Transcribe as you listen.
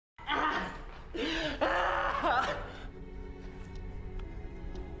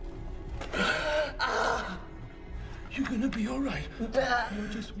gonna be all right. You're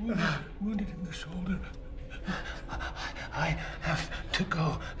just wounded in the shoulder. I have to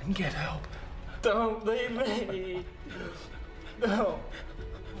go and get help. Don't leave me. No.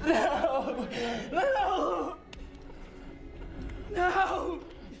 No. No. No.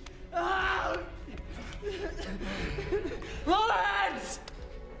 No. Lawrence!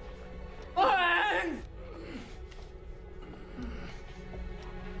 Lawrence!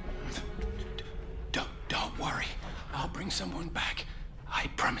 Don't worry. I'll bring someone back. I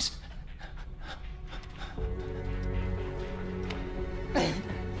promise.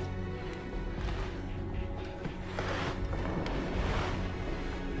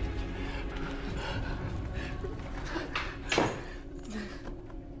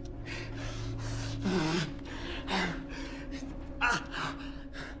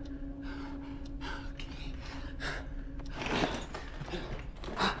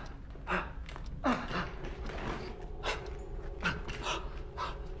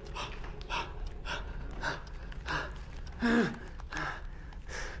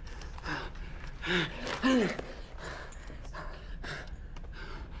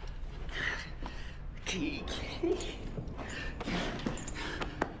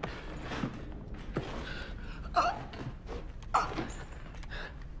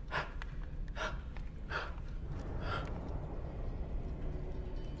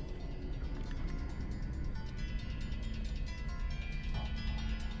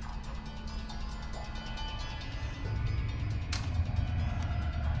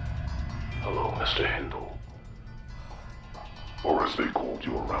 Hello, Mr. Hindle. Or as they called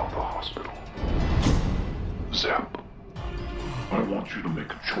you around the hospital, Zep. I want you to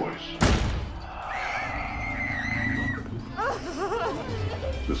make a choice.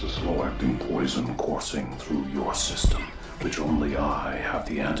 There's a slow-acting poison coursing through your system, which only I have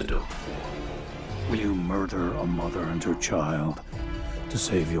the antidote for. Will you murder a mother and her child to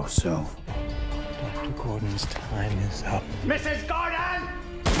save yourself? Dr. Gordon's time is up. Mrs. Gordon!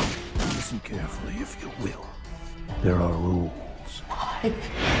 Listen carefully, if you will. There are rules.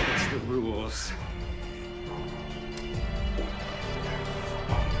 It's the rules.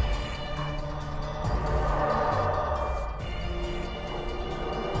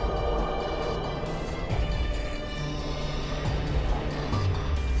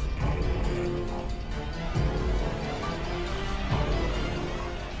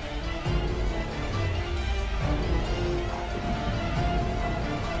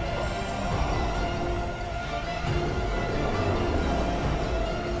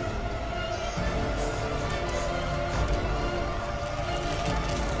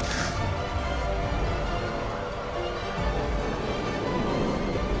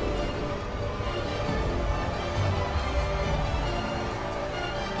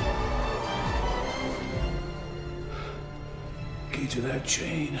 Key to that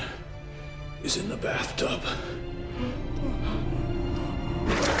chain is in the bathtub.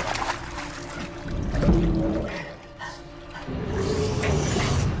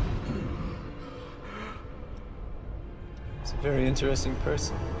 He's a very interesting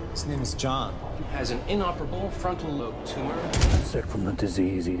person. His name is John. He has an inoperable frontal lobe tumor. I'm sick from the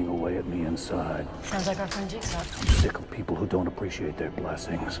disease eating away at me inside. Sounds like our friend Jigsaw. I'm sick of people who don't appreciate their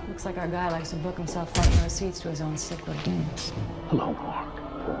blessings. Looks like our guy likes to book himself front row seats to his own sick doom. Hello, Mark.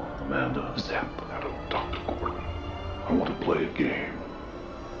 Paul, Amanda, Zep. Hello, Dr. Gordon. I want to play a game.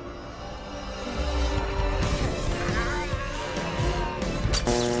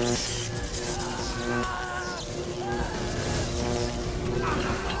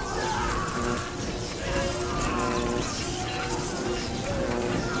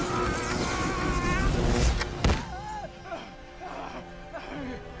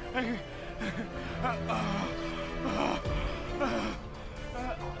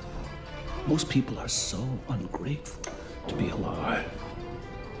 Most people are so ungrateful to be alive.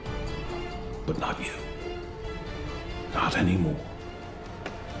 But not you. Not anymore.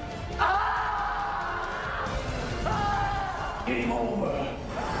 Game over.